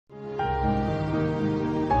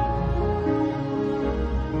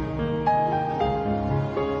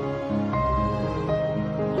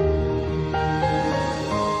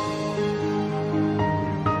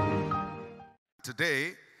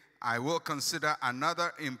I will consider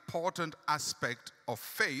another important aspect of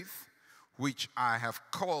faith, which I have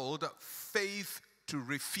called faith to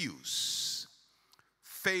refuse.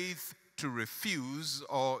 Faith to refuse,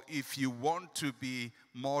 or if you want to be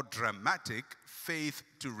more dramatic, faith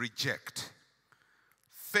to reject.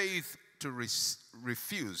 Faith to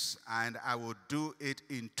refuse, and I will do it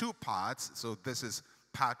in two parts. So this is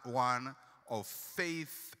part one of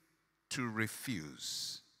faith to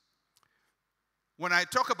refuse. When I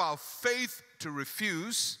talk about faith to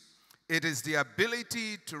refuse, it is the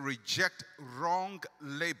ability to reject wrong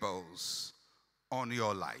labels on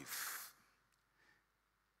your life.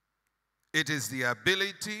 It is the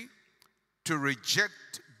ability to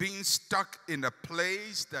reject being stuck in a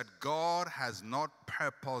place that God has not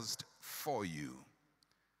purposed for you.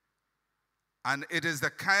 And it is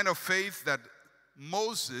the kind of faith that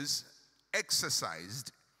Moses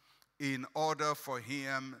exercised in order for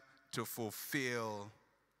him to fulfill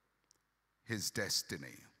his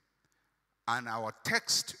destiny. And our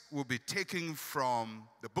text will be taken from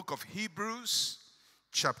the book of Hebrews,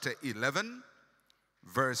 chapter 11,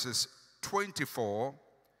 verses 24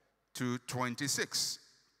 to 26.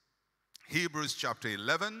 Hebrews chapter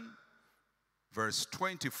 11, verse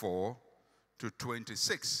 24 to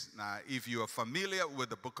 26. Now, if you are familiar with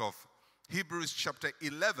the book of Hebrews chapter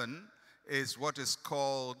 11, is what is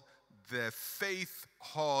called the Faith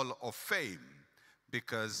Hall of Fame,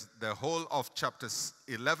 because the whole of chapter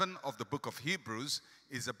 11 of the book of Hebrews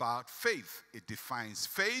is about faith. It defines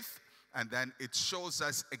faith, and then it shows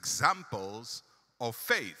us examples of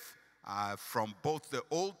faith from both the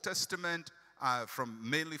Old Testament,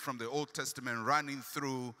 mainly from the Old Testament, running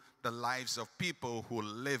through the lives of people who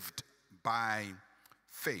lived by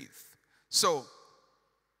faith. So,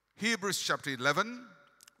 Hebrews chapter 11,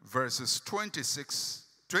 verses 24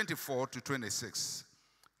 to 26.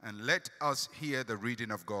 And let us hear the reading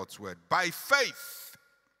of God's word. By faith,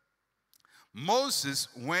 Moses,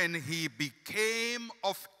 when he became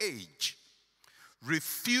of age,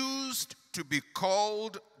 refused to be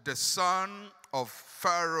called the son of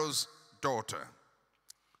Pharaoh's daughter,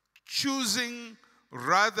 choosing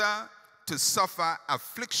rather to suffer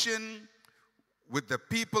affliction with the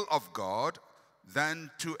people of God than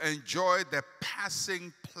to enjoy the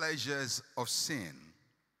passing pleasures of sin,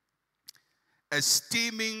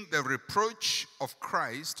 esteeming the reproach of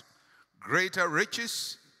Christ greater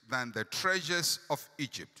riches than the treasures of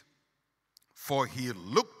Egypt, for he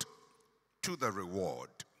looked to the reward.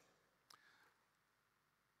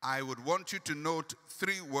 I would want you to note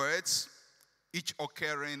three words, each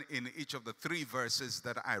occurring in each of the three verses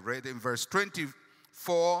that I read. In verse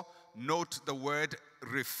 24, note the word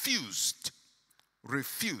refused.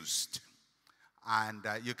 Refused. And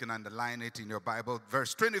you can underline it in your Bible.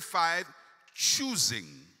 Verse 25, choosing.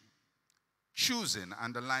 Choosing,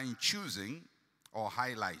 underline choosing or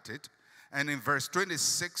highlight it. And in verse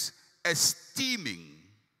 26, esteeming,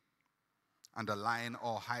 underline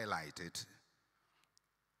or highlight it.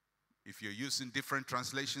 If you're using different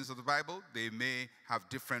translations of the Bible, they may have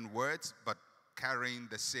different words, but carrying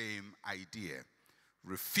the same idea.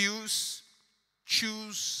 Refuse,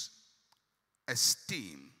 choose,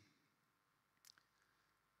 esteem.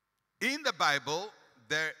 In the Bible,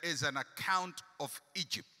 there is an account of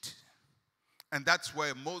Egypt. And that's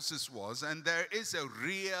where Moses was. And there is a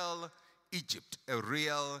real Egypt, a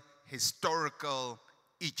real historical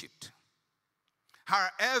Egypt.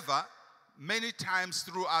 However, many times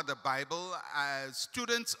throughout the Bible,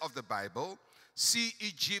 students of the Bible see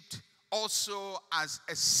Egypt also as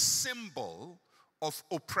a symbol of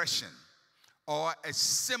oppression or a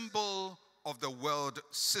symbol of the world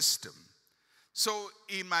system. So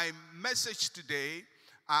in my message today,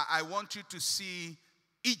 I want you to see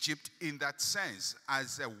Egypt in that sense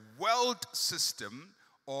as a world system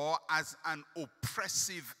or as an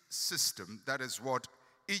oppressive system. That is what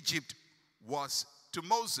Egypt was to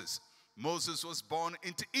Moses. Moses was born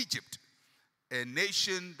into Egypt, a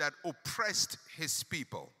nation that oppressed his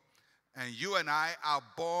people. And you and I are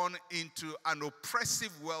born into an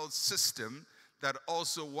oppressive world system that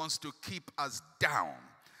also wants to keep us down.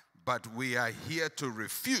 But we are here to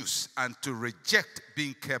refuse and to reject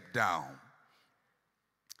being kept down.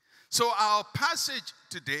 So our passage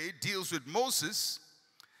today deals with Moses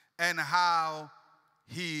and how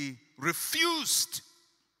he refused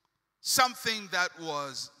something that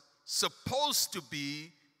was supposed to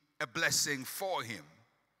be a blessing for him.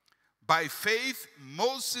 By faith,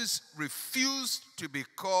 Moses refused to be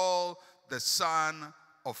called the son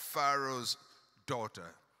of Pharaoh's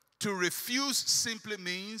daughter. To refuse simply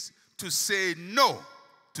means to say no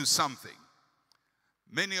to something.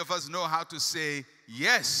 Many of us know how to say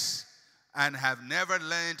yes and have never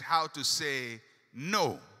learned how to say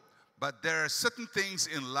no. But there are certain things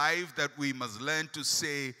in life that we must learn to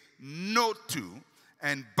say no to.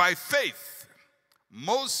 And by faith,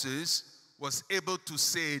 Moses was able to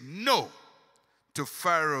say no to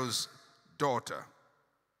Pharaoh's daughter.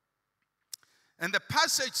 And the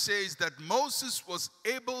passage says that Moses was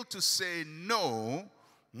able to say no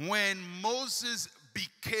when Moses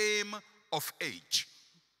became of age.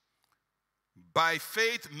 By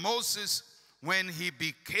faith, Moses, when he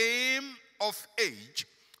became of age,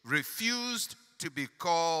 refused to be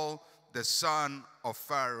called the son of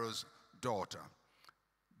Pharaoh's daughter.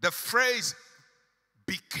 The phrase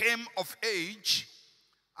became of age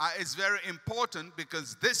is very important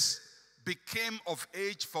because this became of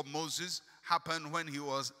age for Moses happened when he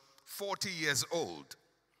was 40 years old.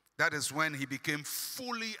 That is when he became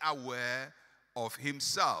fully aware of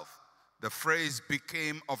himself. The phrase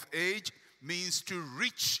became of age means to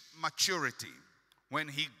reach maturity. When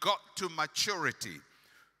he got to maturity,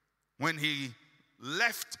 when he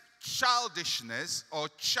left childishness or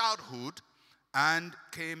childhood and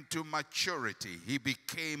came to maturity, he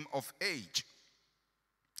became of age.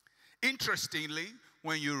 Interestingly,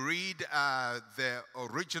 when you read the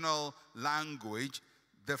original language,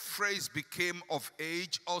 the phrase became of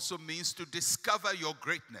age also means to discover your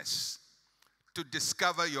greatness. To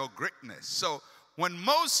discover your greatness. So when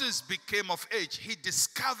Moses became of age, he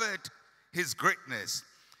discovered his greatness.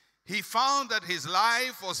 He found that his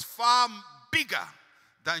life was far bigger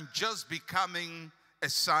than just becoming a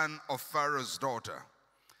son of Pharaoh's daughter.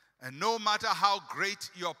 And no matter how great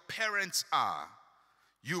your parents are,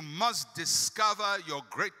 you must discover your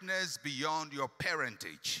greatness beyond your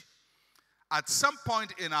parentage. At some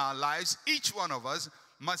point in our lives, each one of us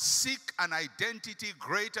must seek an identity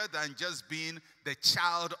greater than just being the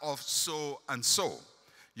child of so and so.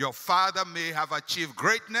 Your father may have achieved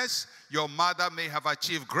greatness, your mother may have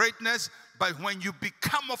achieved greatness, but when you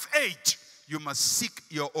become of age, you must seek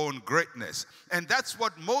your own greatness. And that's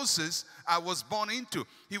what Moses was born into.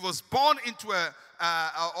 He was born into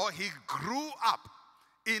he grew up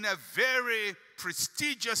in a very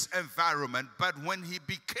prestigious environment, but when he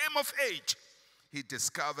became of age, he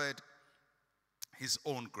discovered his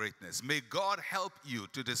own greatness. May God help you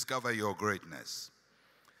to discover your greatness.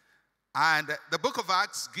 And the book of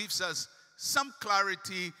Acts gives us some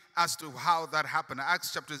clarity as to how that happened.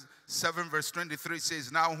 Acts chapter 7 verse 23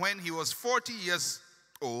 says, now when he was 40 years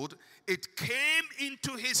old, it came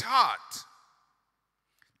into his heart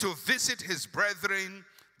to visit his brethren,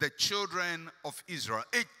 the children of Israel.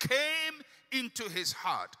 It came into his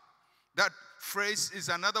heart. That phrase is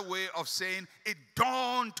another way of saying it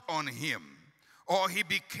dawned on him, or he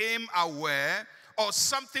became aware, or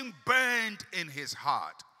something burned in his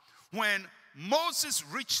heart. When Moses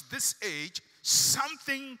reached this age,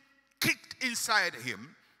 something kicked inside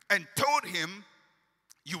him and told him,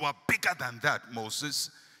 you are bigger than that,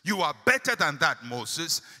 Moses. You are better than that,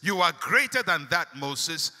 Moses. You are greater than that,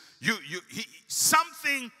 Moses.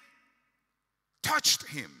 Something touched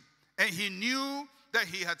him, and he knew that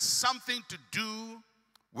he had something to do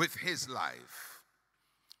with his life.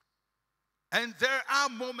 And there are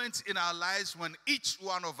moments in our lives when each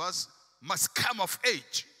one of us must come of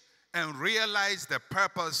age and realize the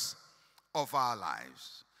purpose of our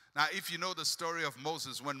lives. Now, if you know the story of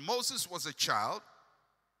Moses, when Moses was a child,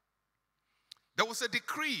 there was a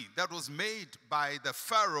decree that was made by the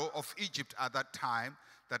Pharaoh of Egypt at that time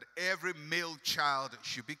that every male child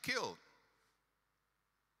should be killed.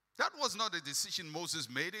 That was not a decision Moses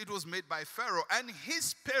made. It was made by Pharaoh. And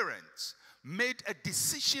his parents made a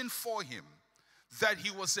decision for him that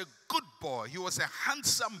he was a good boy, he was a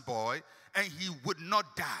handsome boy, and he would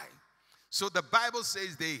not die. So the Bible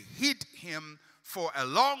says they hid him for a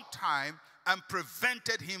long time and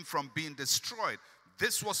prevented him from being destroyed.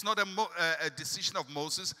 This was not a decision of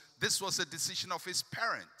Moses. This was a decision of his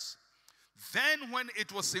parents. Then when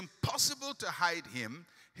it was impossible to hide him,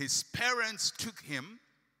 his parents took him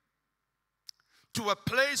to a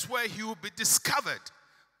place where he would be discovered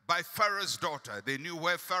by Pharaoh's daughter. They knew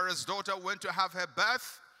where Pharaoh's daughter went to have her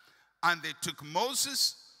birth, and they took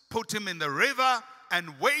Moses, put him in the river, and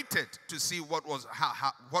waited to see what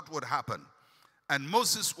would happen. And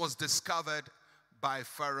Moses was discovered by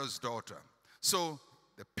Pharaoh's daughter. So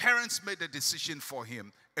the parents made a decision for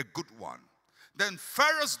him, a good one. Then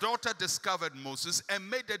Pharaoh's daughter discovered Moses and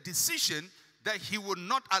made a decision that he would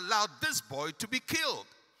not allow this boy to be killed,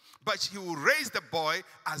 but he would raise the boy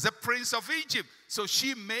as a prince of Egypt. So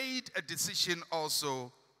she made a decision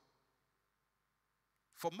also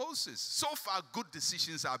for Moses. So far, good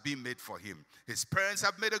decisions are being made for him. His parents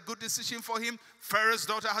have made a good decision for him. Pharaoh's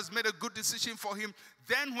daughter has made a good decision for him.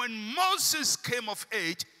 Then when Moses came of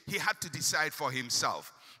age, he had to decide for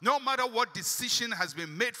himself. No matter what decision has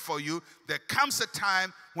been made for you, there comes a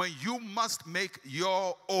time when you must make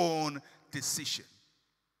your own decision.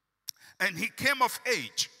 And he came of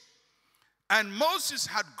age. And Moses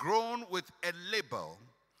had grown with a label.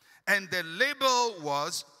 And the label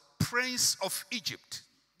was Prince of Egypt.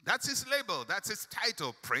 That's his label. That's his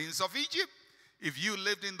title, Prince of Egypt. If you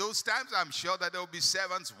lived in those times, I'm sure that there will be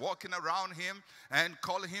servants walking around him and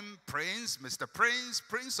call him Prince, Mr. Prince,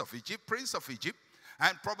 Prince of Egypt, Prince of Egypt.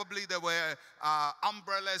 And probably there were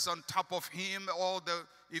umbrellas on top of him.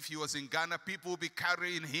 If he was in Ghana, people would be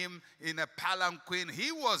carrying him in a palanquin.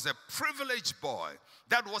 He was a privileged boy.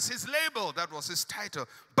 That was his label. That was his title.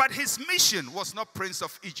 But his mission was not Prince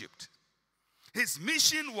of Egypt. His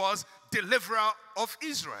mission was Deliverer of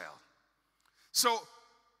Israel. So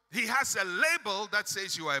he has a label that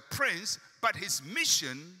says you are a prince, but his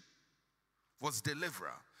mission was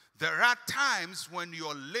Deliverer. There are times when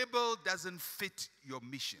your label doesn't fit your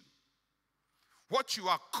mission. What you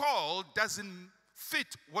are called doesn't fit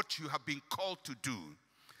what you have been called to do.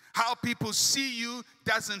 How people see you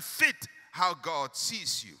doesn't fit how God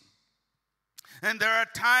sees you. And there are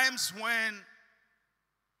times when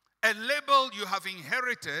a label you have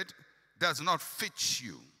inherited does not fit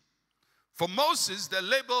you. For Moses, the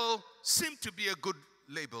label seemed to be a good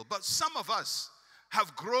label, but some of us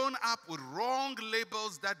have grown up with wrong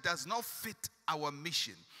labels that does not fit our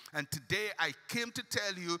mission. And today I came to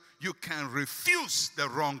tell you, you can refuse the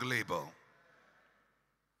wrong label.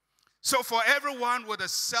 So for everyone with a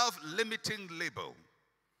self-limiting label,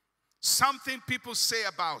 something people say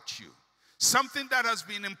about you, something that has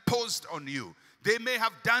been imposed on you, they may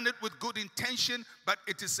have done it with good intention, but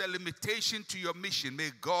it is a limitation to your mission. May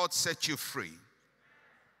God set you free.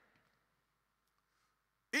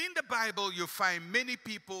 In the Bible, you find many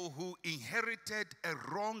people who inherited a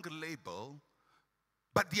wrong label,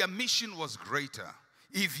 but their mission was greater.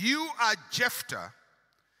 If you are Jephthah,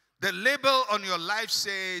 the label on your life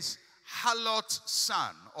says harlot's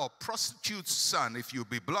son or prostitute's son, if you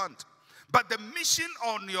be blunt. But the mission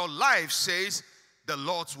on your life says the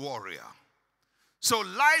Lord's warrior. So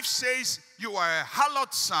life says you are a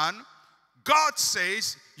harlot's son. God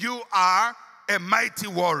says you are a mighty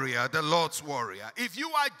warrior, the Lord's warrior. If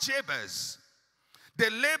you are Jabez,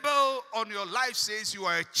 the label on your life says you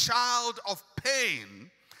are a child of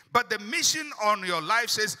pain, but the mission on your life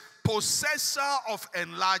says possessor of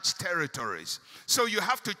enlarged territories. So you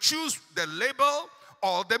have to choose the label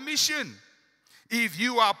or the mission. If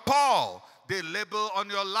you are Paul, the label on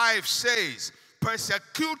your life says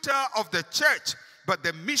persecutor of the church, but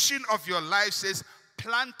the mission of your life says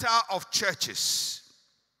planter of churches.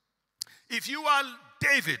 If you are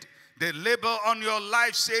David, the label on your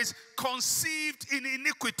life says conceived in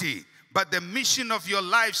iniquity, but the mission of your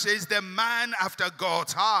life says the man after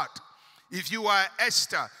God's heart. If you are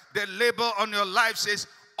Esther, the label on your life says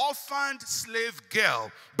orphaned slave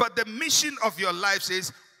girl, but the mission of your life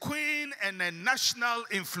says queen and a national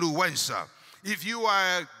influencer. If you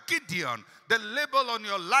are Gideon, the label on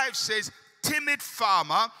your life says timid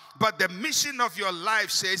farmer, but the mission of your life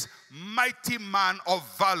says mighty man of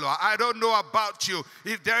valor. I don't know about you.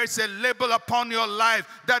 If there is a label upon your life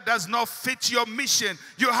that does not fit your mission,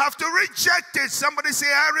 you have to reject it. Somebody say,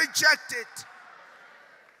 I reject it.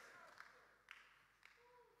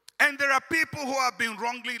 And there are people who have been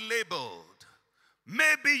wrongly labeled.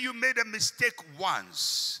 Maybe you made a mistake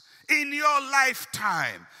once in your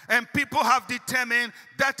lifetime, and people have determined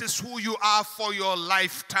that is who you are for your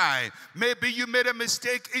lifetime. Maybe you made a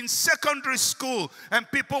mistake in secondary school, and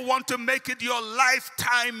people want to make it your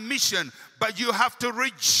lifetime mission, but you have to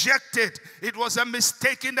reject it. It was a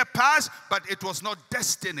mistake in the past, but it was not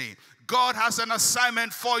destiny. God has an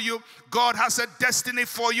assignment for you. God has a destiny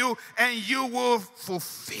for you, and you will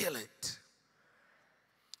fulfill it.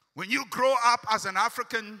 When you grow up as an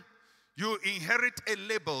African, you inherit a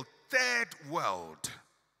label, third world.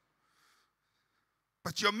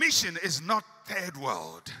 But your mission is not third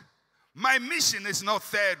world. My mission is not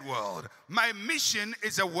third world. My mission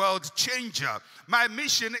is a world changer. My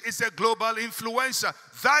mission is a global influencer.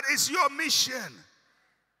 That is your mission.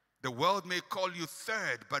 The world may call you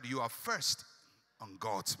third, but you are first on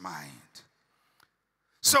God's mind.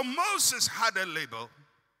 So Moses had a label,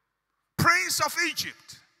 Prince of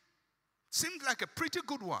Egypt. Seemed like a pretty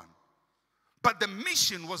good one. But the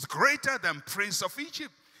mission was greater than Prince of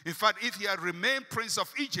Egypt. In fact, if he had remained Prince of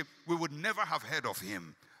Egypt, we would never have heard of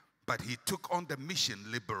him. But he took on the mission,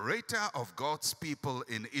 liberator of God's people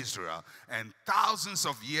in Israel. And thousands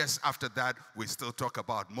of years after that, we still talk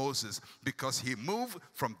about Moses because he moved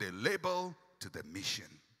from the label to the mission.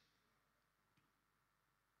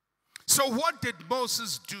 So what did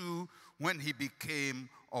Moses do when he became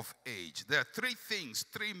of age? There are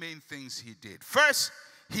three main things he did. First,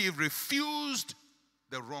 he refused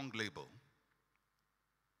the wrong label.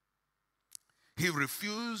 He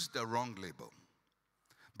refused the wrong label.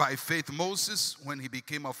 By faith, Moses, when he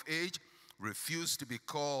became of age, refused to be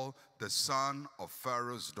called the son of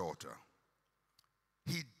Pharaoh's daughter.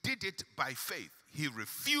 He did it by faith. He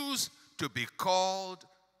refused to be called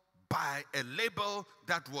by a label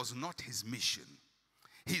that was not his mission.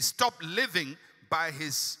 He stopped living by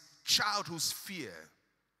his childhood's fear.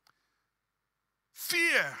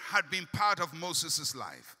 Fear had been part of Moses'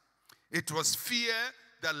 life. It was fear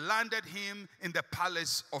that landed him in the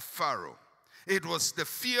palace of Pharaoh. It was the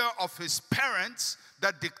fear of his parents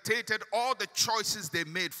that dictated all the choices they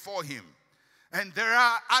made for him. And there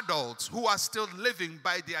are adults who are still living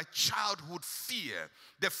by their childhood fear.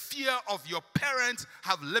 The fear of your parents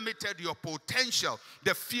have limited your potential.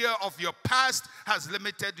 The fear of your past has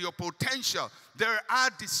limited your potential. There are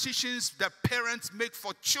decisions that parents make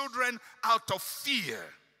for children out of fear.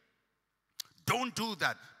 Don't do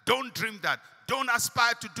that. Don't dream that. Don't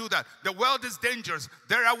aspire to do that. The world is dangerous.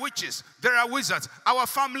 There are witches. There are wizards. Our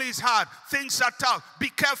family is hard. Things are tough. Be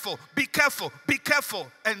careful. Be careful. Be careful.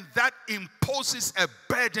 And that imposes a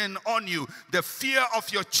burden on you. The fear of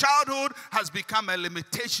your childhood has become a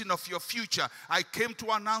limitation of your future. I came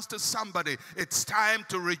to announce to somebody, it's time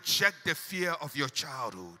to reject the fear of your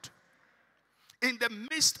childhood. In the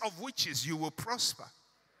midst of witches, you will prosper.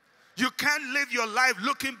 You can't live your life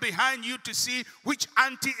looking behind you to see which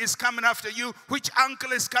auntie is coming after you, which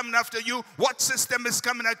uncle is coming after you, what system is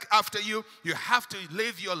coming after you. You have to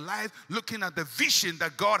live your life looking at the vision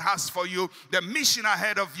that God has for you, the mission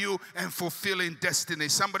ahead of you, and fulfilling destiny.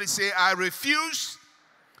 Somebody say, I refuse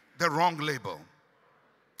the wrong label.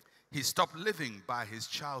 He stopped living by his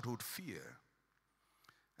childhood fear,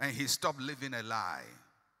 and he stopped living a lie.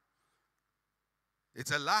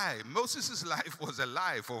 It's a lie. Moses' life was a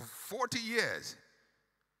lie for 40 years.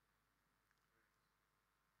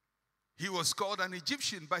 He was called an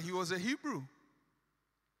Egyptian, but he was a Hebrew.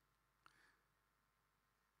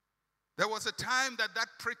 There was a time that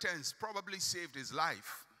pretense probably saved his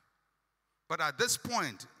life. But at this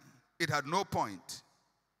point, it had no point.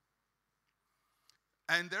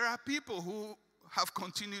 And there are people who have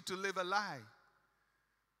continued to live a lie.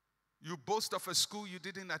 You boast of a school you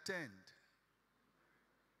didn't attend.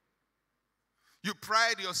 You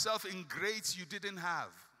pride yourself in grades you didn't have.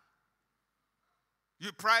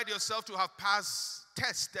 You pride yourself to have passed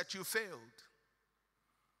tests that you failed.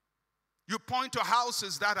 You point to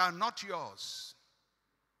houses that are not yours.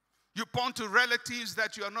 You point to relatives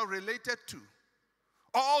that you are not related to.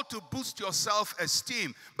 All to boost your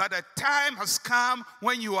self-esteem. But a time has come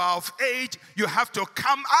when you are of age, you have to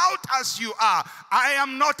come out as you are. I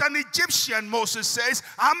am not an Egyptian, Moses says.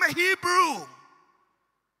 I'm a Hebrew.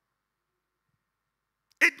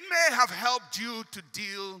 It may have helped you to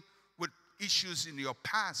deal with issues in your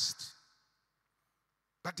past,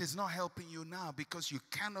 but it's not helping you now because you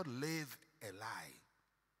cannot live a lie.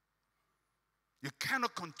 You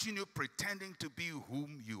cannot continue pretending to be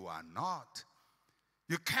whom you are not.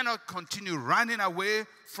 You cannot continue running away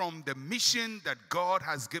from the mission that God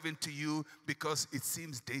has given to you because it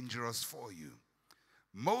seems dangerous for you.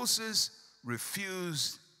 Moses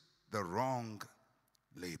refused the wrong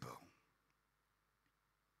label.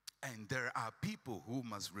 And there are people who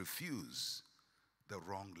must refuse the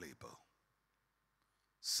wrong label.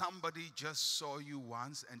 Somebody just saw you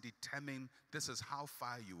once and determined this is how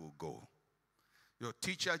far you will go. Your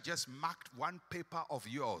teacher just marked one paper of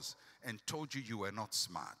yours and told you you were not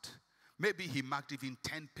smart. Maybe he marked even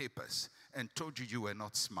 10 papers and told you you were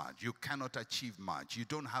not smart. You cannot achieve much. You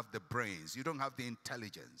don't have the brains. You don't have the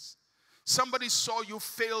intelligence. Somebody saw you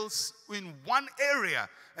fail in one area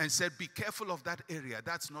and said, be careful of that area.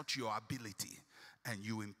 That's not your ability. And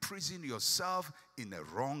you imprison yourself in a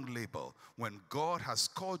wrong label when God has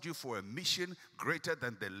called you for a mission greater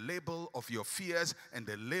than the label of your fears and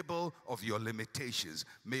the label of your limitations.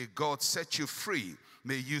 May God set you free.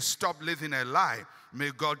 May you stop living a lie.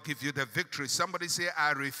 May God give you the victory. Somebody say,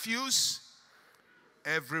 I refuse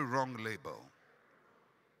every wrong label.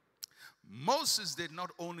 Moses did not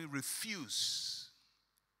only refuse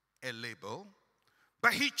a label,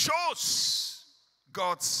 but he chose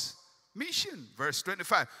God's mission. Verse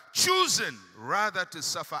 25, choosing rather to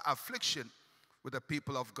suffer affliction with the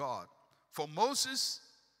people of God. For Moses,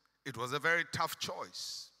 it was a very tough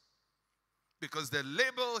choice. Because the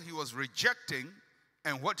label he was rejecting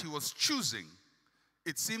and what he was choosing,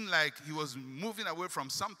 it seemed like he was moving away from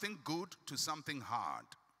something good to something hard.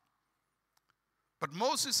 But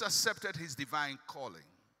Moses accepted his divine calling,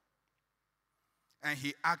 and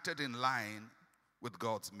he acted in line with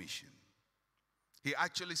God's mission. He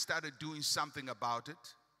actually started doing something about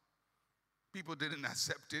it. People didn't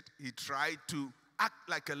accept it. He tried to act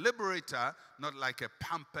like a liberator, not like a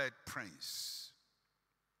pampered prince.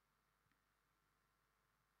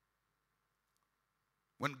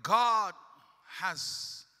 When God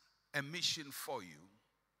has a mission for you,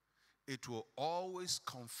 it will always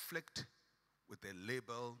conflict with a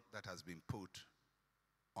label that has been put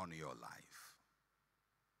on your life.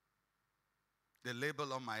 The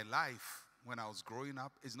label on my life when I was growing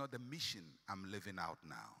up is not the mission I'm living out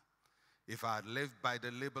now. If I had lived by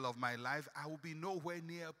the label of my life, I would be nowhere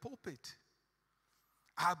near a pulpit.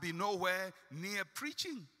 I'll be nowhere near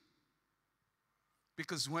preaching.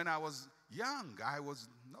 Because when I was young, I was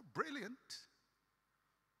not brilliant.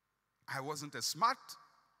 I wasn't a smart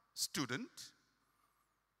student.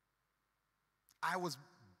 I was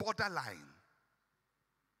borderline.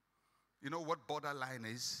 You know what borderline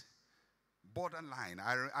is? Borderline.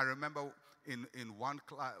 I remember in one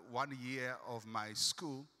year of my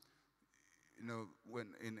school, you know, when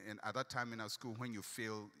at that time in our school, when you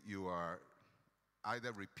fail, you are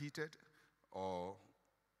either repeated or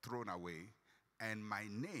thrown away. And my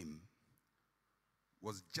name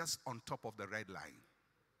was just on top of the red line.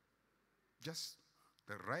 Just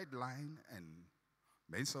the red line and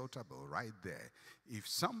Mensa Otabil right there. If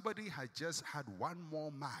somebody had just had one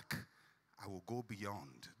more mark, I will go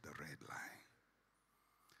beyond the red line.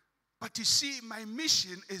 But you see, my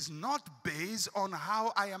mission is not based on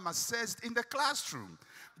how I am assessed in the classroom,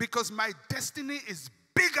 because my destiny is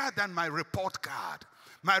bigger than my report card.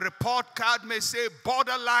 My report card may say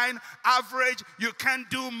borderline, average, you can't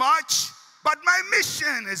do much, but my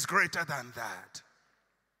mission is greater than that.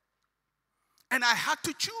 And I had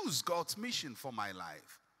to choose God's mission for my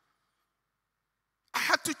life. I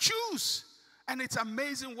had to choose. And it's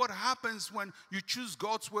amazing what happens when you choose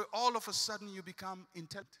God's way. All of a sudden you become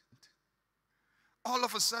intelligent. All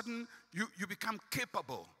of a sudden you become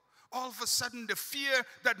capable. All of a sudden the fear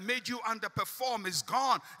that made you underperform is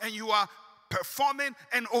gone, and you are performing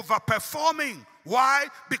and overperforming. Why?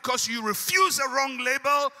 Because you refuse a wrong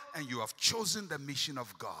label and you have chosen the mission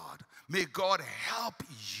of God. May God help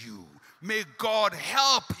you. May God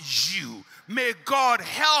help you. May God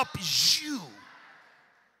help you.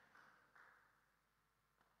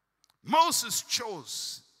 Moses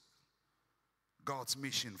chose God's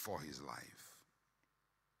mission for his life.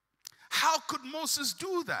 How could Moses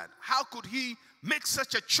do that? How could he make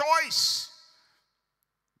such a choice?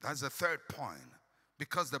 That's the third point.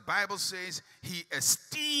 Because the Bible says he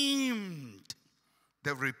esteemed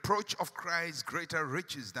the reproach of Christ greater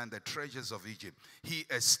riches than the treasures of Egypt. He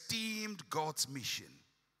esteemed God's mission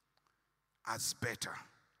as better.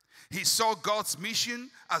 He saw God's mission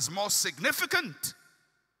as more significant.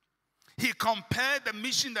 He compared the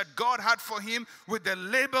mission that God had for him with the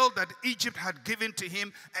label that Egypt had given to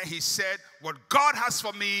him, and he said, what God has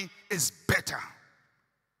for me is better.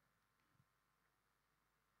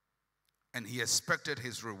 And he expected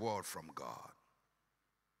his reward from God.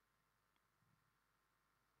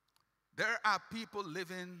 There are people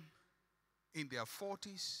living in their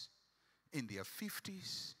 40s, in their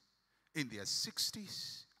 50s, in their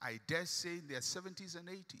 60s, I dare say in their 70s and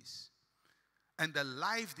 80s. And the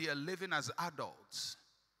life they are living as adults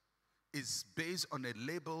is based on a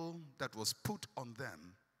label that was put on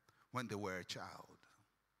them when they were a child.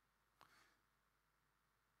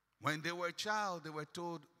 When they were a child, they were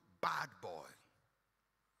told, bad boy.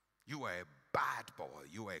 You are a bad boy.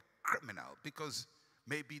 You are a criminal. Because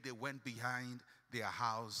maybe they went behind their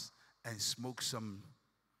house and smoked some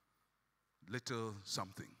little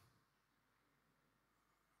something.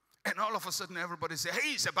 And all of a sudden everybody say,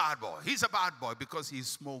 hey, he's a bad boy. He's a bad boy because he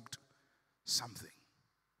smoked something.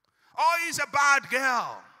 Oh, he's a bad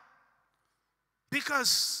girl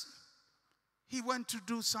because he went to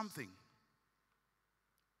do something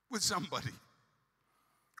with somebody.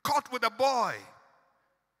 Caught with a boy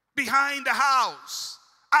behind the house,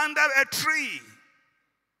 under a tree.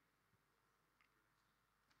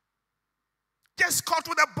 Just caught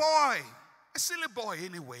with a boy, a silly boy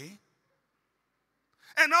anyway.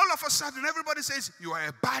 And all of a sudden, everybody says, you are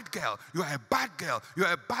a bad girl, you are a bad girl, you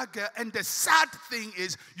are a bad girl. And the sad thing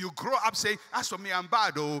is, you grow up saying, as for me, I'm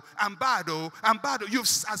bad, oh, I'm bad, oh, I'm bad, oh. You've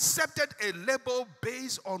accepted a label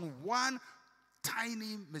based on one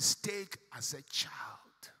tiny mistake as a child.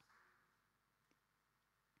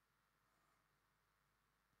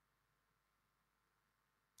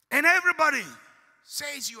 And everybody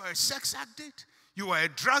says you are a sex addict, you are a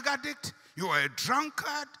drug addict, you are a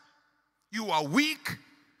drunkard, you are weak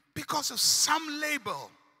because of some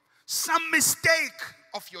label, some mistake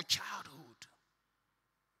of your childhood.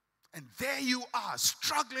 And there you are,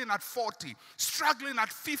 struggling at 40, struggling at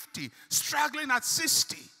 50, struggling at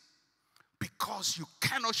 60, because you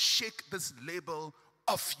cannot shake this label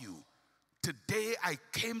off you. Today I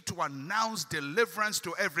came to announce deliverance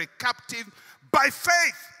to every captive. By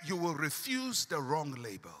faith, you will refuse the wrong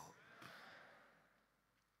label.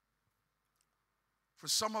 For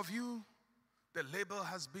some of you, the label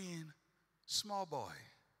has been small boy,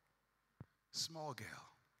 small girl.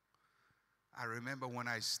 I remember when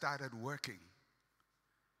I started working,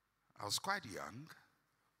 I was quite young,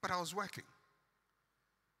 but I was working.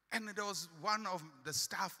 And there was one of the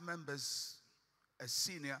staff members, a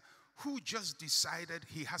senior, who just decided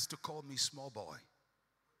he has to call me small boy.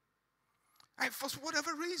 And for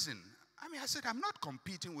whatever reason, I said, I'm not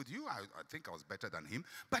competing with you. I think I was better than him.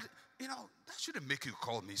 But, that shouldn't make you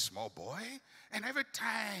call me small boy. And every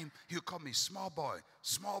time he'll call me small boy,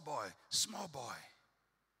 small boy, small boy.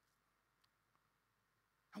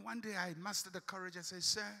 And one day I mustered the courage and said,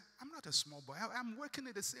 sir, I'm not a small boy. I'm working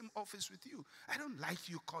in the same office with you. I don't like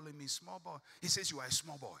you calling me small boy. He says, you are a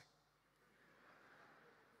small boy.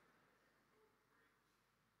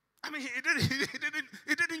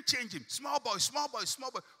 It didn't change him. Small boy, small boy,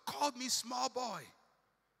 small boy. Called me small boy.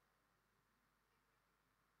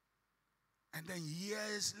 And then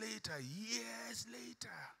years later,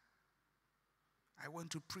 I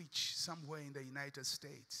went to preach somewhere in the United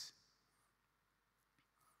States.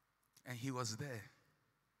 And he was there.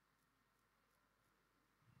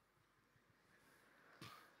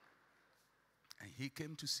 And he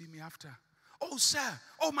came to see me after. Oh, sir.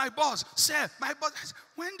 Oh, my boss. Sir, my boss.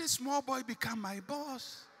 When did small boy become my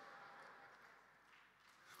boss?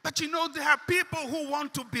 But there are people who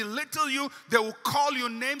want to belittle you. They will call you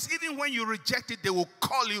names. Even when you reject it, they will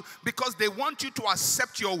call you because they want you to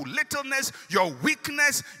accept your littleness, your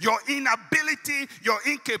weakness, your inability, your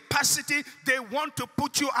incapacity. They want to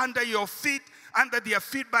put you under their feet.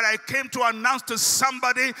 But I came to announce to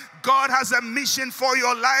somebody, God has a mission for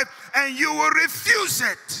your life and you will refuse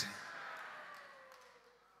it.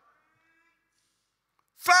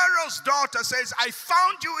 Pharaoh's daughter says, I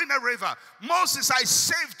found you in a river. Moses, I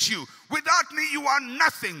saved you. Without me, you are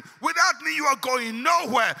nothing. Without me, you are going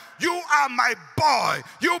nowhere. You are my boy.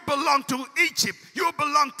 You belong to Egypt. You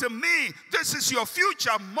belong to me. This is your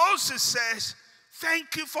future. Moses says,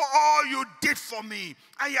 thank you for all you did for me.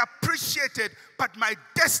 I appreciate it, but my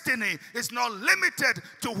destiny is not limited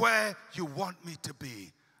to where you want me to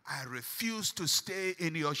be. I refuse to stay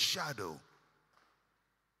in your shadow.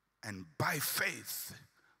 And by faith,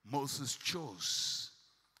 Moses chose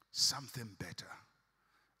something better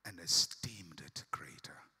and esteemed it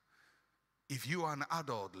greater. If you are an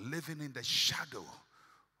adult living in the shadow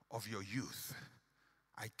of your youth,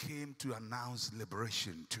 I came to announce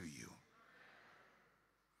liberation to you.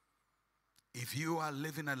 If you are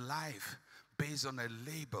living a life based on a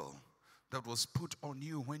label that was put on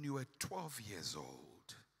you when you were 12 years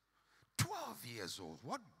old, 12 years old,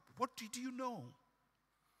 what did you know?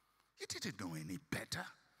 You didn't know any better.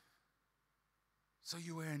 So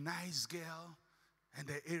you were a nice girl and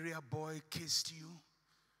the area boy kissed you.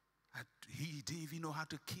 He didn't even know how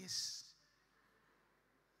to kiss.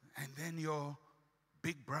 And then your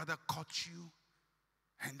big brother caught you.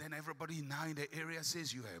 And then everybody now in the area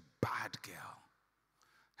says you're a bad girl.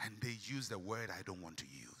 And they use the word I don't want to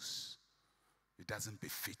use. It doesn't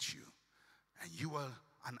befit you. And you were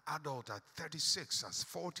an adult at 36, at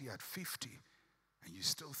 40, at 50. And you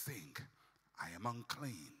still think, I am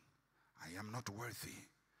unclean. I am not worthy.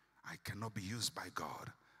 I cannot be used by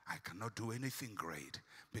God. I cannot do anything great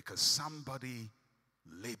because somebody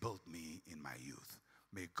labeled me in my youth.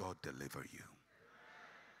 May God deliver you.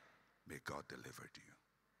 May God deliver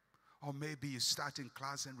you. Or maybe you start in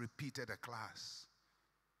class and repeated a class.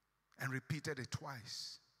 And repeated it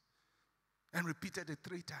twice. And repeated it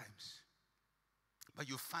 3 times. But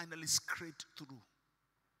you finally scraped through.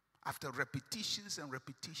 After repetitions and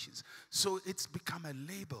repetitions. So it's become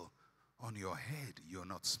a label on your head. You're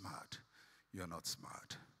not smart. You're not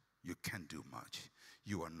smart. You can't do much.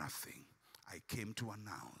 You are nothing. I came to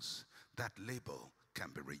announce that label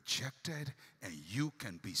can be rejected and you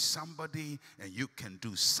can be somebody and you can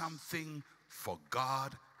do something for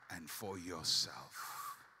God and for yourself.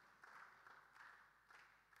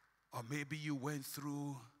 Or maybe you went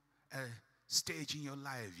through a stage in your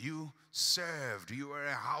life. You served. You were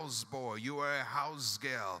a houseboy. You were a house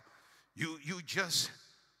girl. You just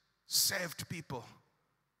served people.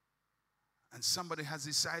 And somebody has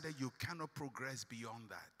decided you cannot progress beyond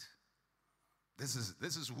that. This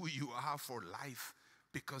is who you are for life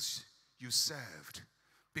because you served,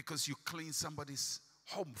 because you cleaned somebody's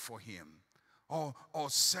home for him, or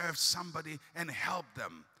served somebody and helped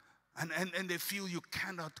them. And they feel you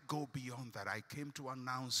cannot go beyond that. I came to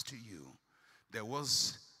announce to you, there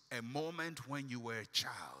was a moment when you were a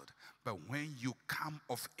child, but when you come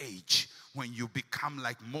of age, when you become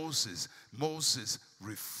like Moses, Moses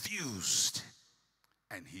refused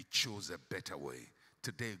and he chose a better way.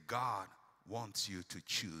 Today, God wants you to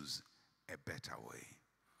choose a better way.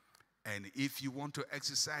 And if you want to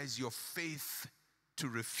exercise your faith to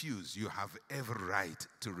refuse, you have every right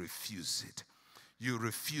to refuse it. You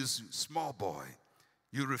refuse small boy.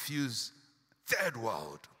 You refuse third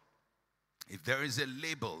world. If there is a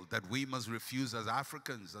label that we must refuse as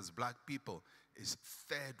Africans, as black people, it's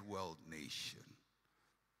third world nation.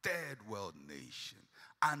 Third world nation.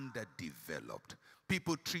 Underdeveloped.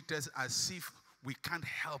 People treat us as if we can't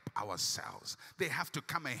help ourselves. They have to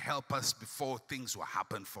come and help us before things will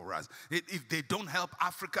happen for us. If they don't help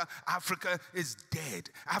Africa, Africa is dead.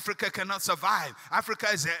 Africa cannot survive. Africa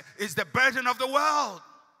is the burden of the world.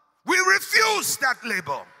 We refuse that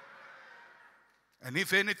label. And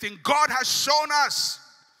if anything, God has shown us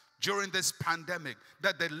during this pandemic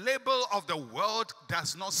that the label of the world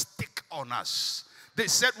does not stick on us. They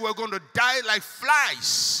said we're going to die like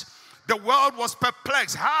flies. The world was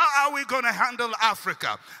perplexed. How are we going to handle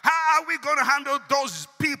Africa? How are we going to handle those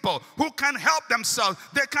people who can help themselves?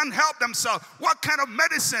 They can't help themselves. What kind of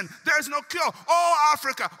medicine? There is no cure. Oh,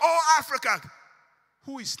 Africa. Oh, Africa.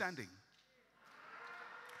 Who is standing?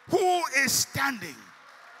 Who is standing?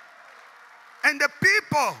 And the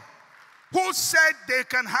people who said they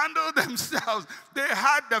can handle themselves, they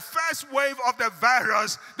had the first wave of the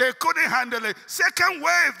virus. They couldn't handle it. Second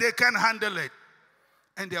wave, they can handle it.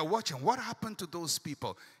 And they're watching. What happened to those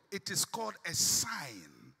people? It is called a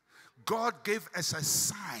sign. God gave us a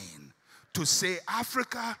sign to say,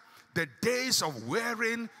 Africa, the days of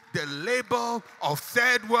wearing the label of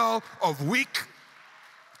third world, of weak,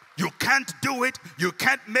 you can't do it, you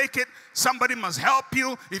can't make it, somebody must help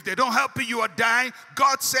you. If they don't help you, you are dying.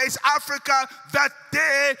 God says, Africa, that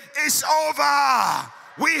day is over.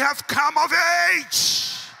 We have come of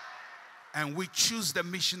age. And we choose the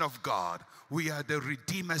mission of God. We are the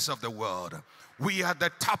redeemers of the world. We are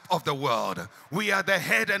the top of the world. We are the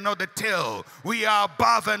head and not the tail. We are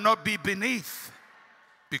above and not be beneath.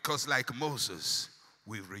 Because like Moses,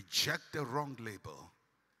 we reject the wrong label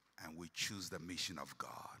and we choose the mission of God.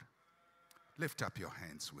 Lift up your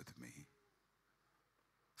hands with me.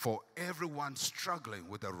 For everyone struggling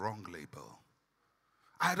with the wrong label.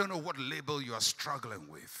 I don't know what label you are struggling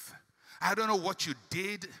with. I don't know what you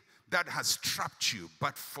did that has trapped you.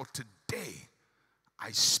 But for today,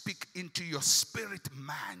 I speak into your spirit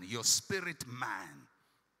man. Your spirit man.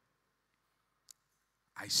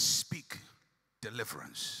 I speak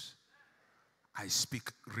deliverance. I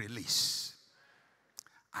speak release.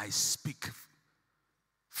 I speak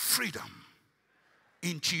freedom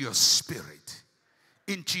into your spirit,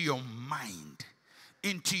 into your mind,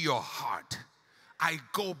 into your heart. I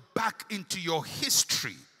go back into your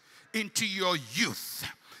history, into your youth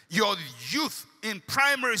in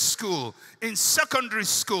primary school, in secondary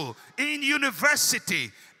school, in university,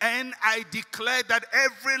 and I declare that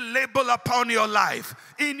every label upon your life,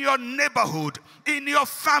 in your neighborhood, in your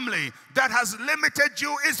family that has limited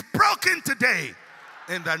you is broken today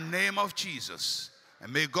in the name of Jesus.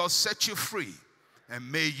 And may God set you free. And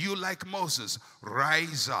may you, like Moses,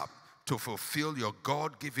 rise up to fulfill your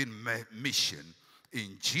God-given mission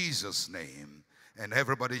in Jesus' name. And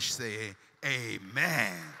everybody say,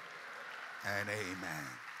 amen and amen.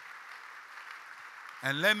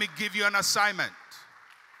 And let me give you an assignment.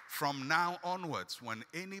 From now onwards, when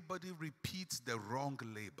anybody repeats the wrong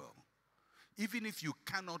label, even if you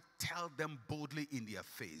cannot tell them boldly in their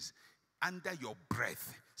face, under your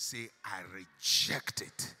breath, say, I reject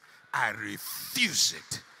it. I refuse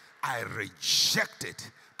it. I reject it.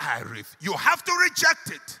 You have to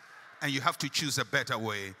reject it. And you have to choose a better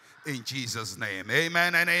way in Jesus' name.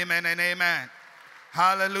 Amen and amen and amen.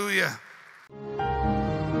 Hallelujah.